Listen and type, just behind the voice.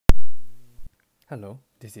Hello,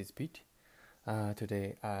 this is Pete.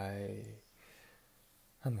 Today I'm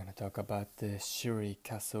gonna talk about the Shuri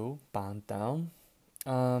Castle burned down.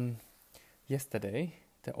 Um, Yesterday,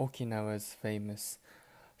 the Okinawa's famous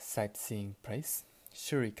sightseeing place,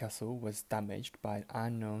 Shuri Castle, was damaged by an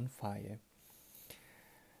unknown fire.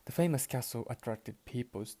 The famous castle attracted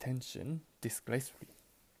people's attention disgracefully.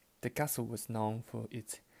 The castle was known for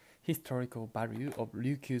its historical value of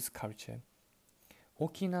Ryukyu's culture.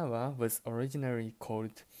 Okinawa was originally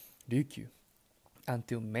called Ryukyu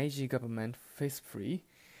until Meiji government forcefully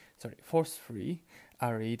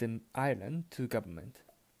allied the island to government.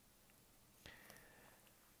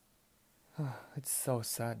 It's so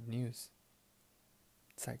sad news.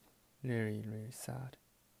 It's like really, really sad.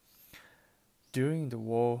 During the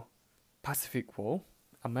Pacific War,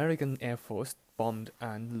 American Air Force bombed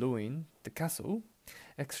and ruined the castle,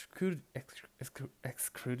 excluding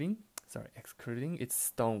its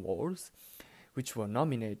stone walls, which were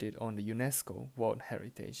nominated on the UNESCO World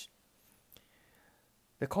Heritage.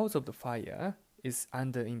 The cause of the fire is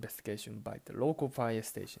under investigation by the local fire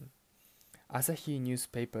station. Asahi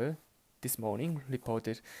newspaper this morning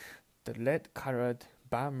reported the red-colored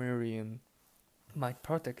vermilion might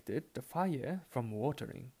protected the fire from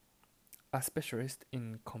watering. A specialist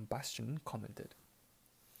in combustion commented.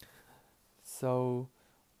 So,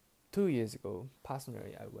 2 years ago,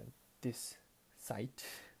 personally, I went this site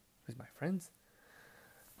with my friends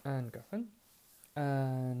and girlfriend,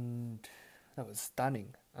 and that was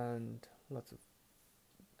stunning, and lots of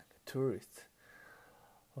tourists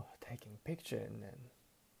taking picture, and then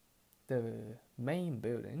the main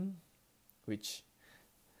building, which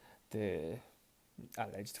the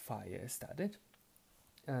alleged fire started,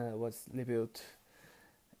 was rebuilt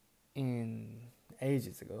in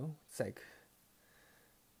ages ago. It's like,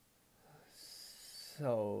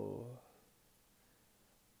 so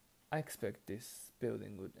I expect this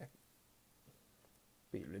building would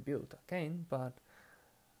be rebuilt again, but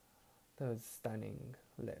the stunning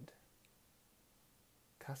red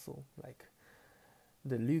castle, like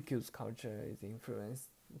the Ryukyu's culture is influenced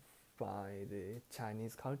by the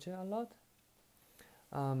Chinese culture a lot,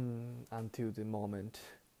 until the moment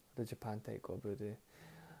the Japan take over the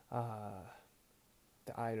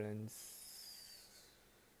island's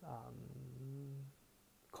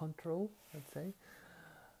control, let's say.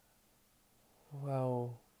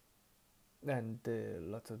 Well, and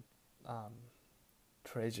lots of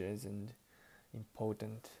treasures and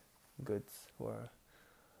important goods were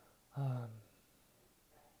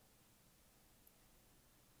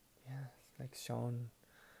like shown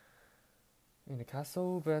in the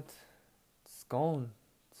castle, but it's gone.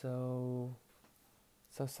 So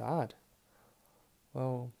sad.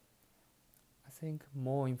 Well, I think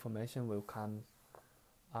more information will come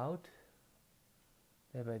out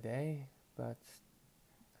day by day, but at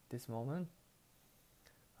this moment,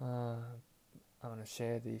 I want to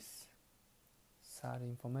share this sad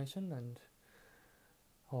information, and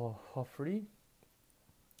hopefully,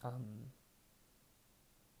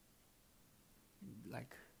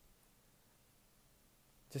 like,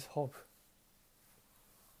 just hope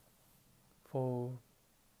for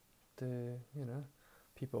the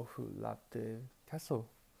people who love the castle,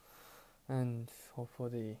 and hope for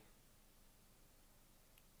the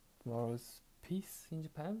tomorrow's peace in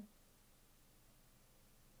Japan.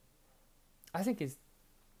 I think it's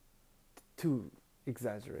too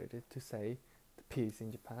exaggerated to say the peace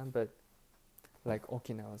in Japan, but like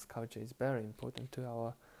Okinawa's culture is very important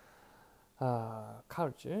to our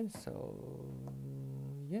culture, so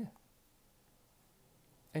yeah.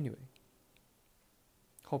 Anyway,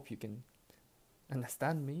 hope you can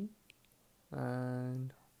understand me,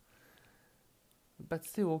 but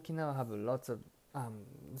still Okinawa have lots of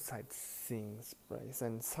sightseeing place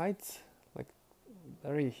and sites, like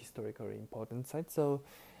very historically important sites. So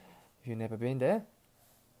if you've never been there,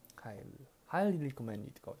 I highly recommend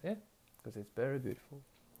you to go there, because it's very beautiful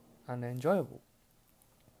and enjoyable.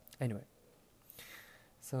 Anyway,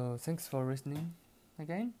 so thanks for listening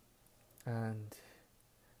again, and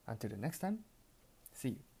until the next time, see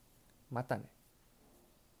you. Mata ne.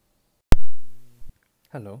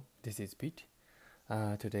 Hello, this is Pete.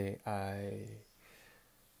 Today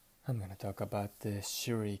I'm gonna talk about the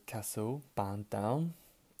Shuri Castle burned down.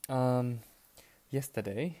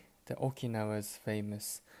 Yesterday, the Okinawa's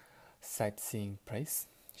famous sightseeing place,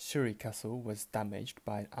 Shuri Castle, was damaged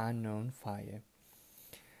by an unknown fire.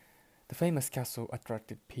 The famous castle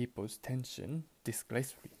attracted people's attention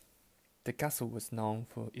disgracefully. The castle was known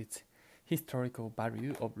for its historical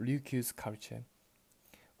value of Ryukyu's culture.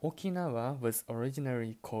 Okinawa was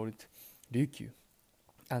originally called Ryukyu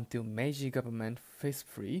until Meiji government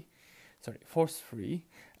forcefully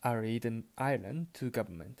allied an island to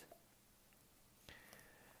government.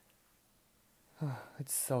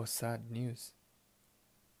 It's so sad news.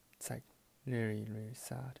 It's like really, really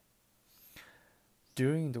sad.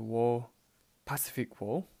 During the Pacific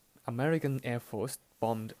War, American Air Force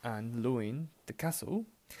bombed and ruined the castle,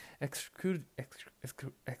 excluding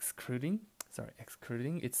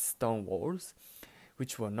its stone walls,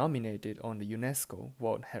 which were nominated on the UNESCO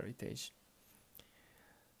World Heritage.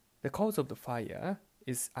 The cause of the fire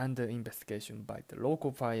is under investigation by the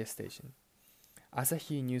local fire station.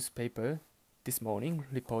 Asahi newspaper this morning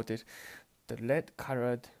reported the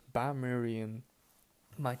lead-colored barium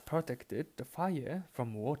might protected the fire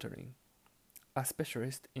from watering. A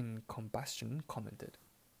specialist in combustion commented.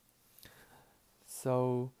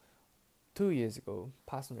 So, 2 years ago,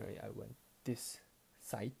 personally, I went this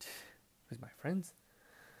site with my friends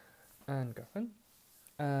and girlfriend,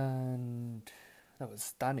 and that was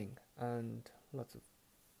stunning, and lots of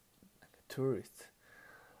tourists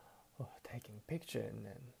taking picture, and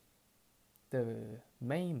then the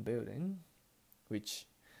main building, which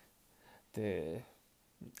the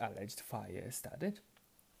alleged fire started,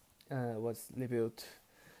 was rebuilt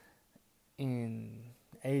in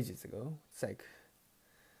ages ago. It's like,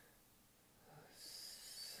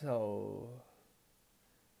 so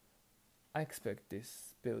I expect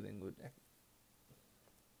this building would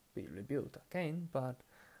be rebuilt again, but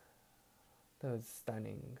the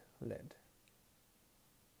stunning red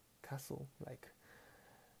castle, like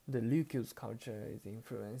the Ryukyu's culture is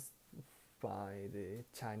influenced by the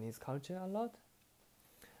Chinese culture a lot,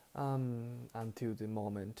 until the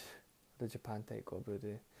moment the Japan take over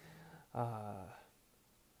the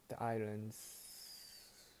island's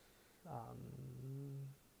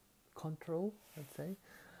control, let's say.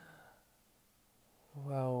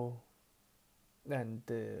 Well, and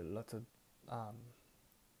lots of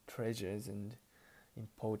treasures and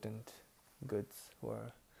important goods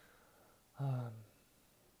were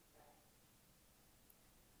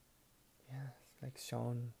like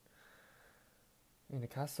shown in the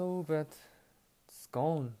castle, but it's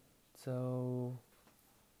gone. So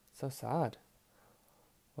sad.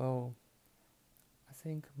 Well, I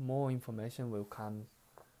think more information will come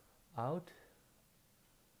out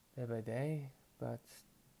day by day, but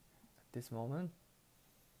at this moment,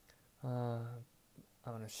 I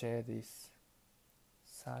want to share this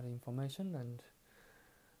sad information, and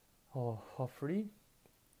hopefully,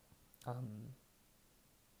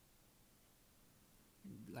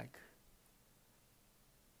 like,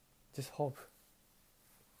 just hope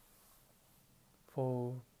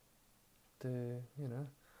for the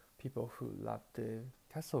people who love the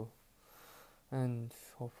castle, and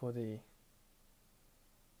hope for the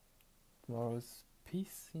tomorrow's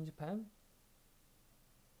peace in Japan.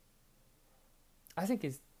 I think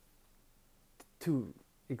it's too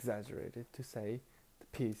exaggerated to say the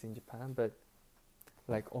peace in Japan, but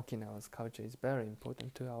like Okinawa's culture is very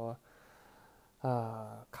important to our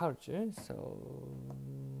culture, so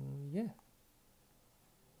yeah.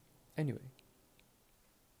 Anyway,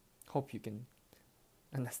 hope you can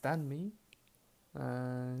understand me,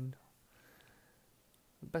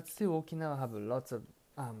 but still Okinawa have lots of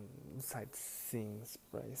sightseeing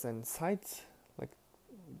place and sites, like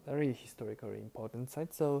very historically important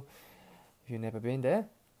sites. So if you've never been there,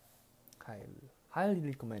 I highly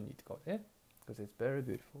recommend you to go there, because it's very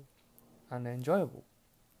beautiful and enjoyable.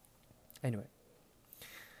 Anyway,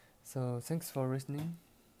 so thanks for listening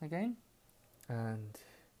again, and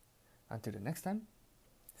until the next time,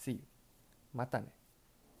 see you. またね。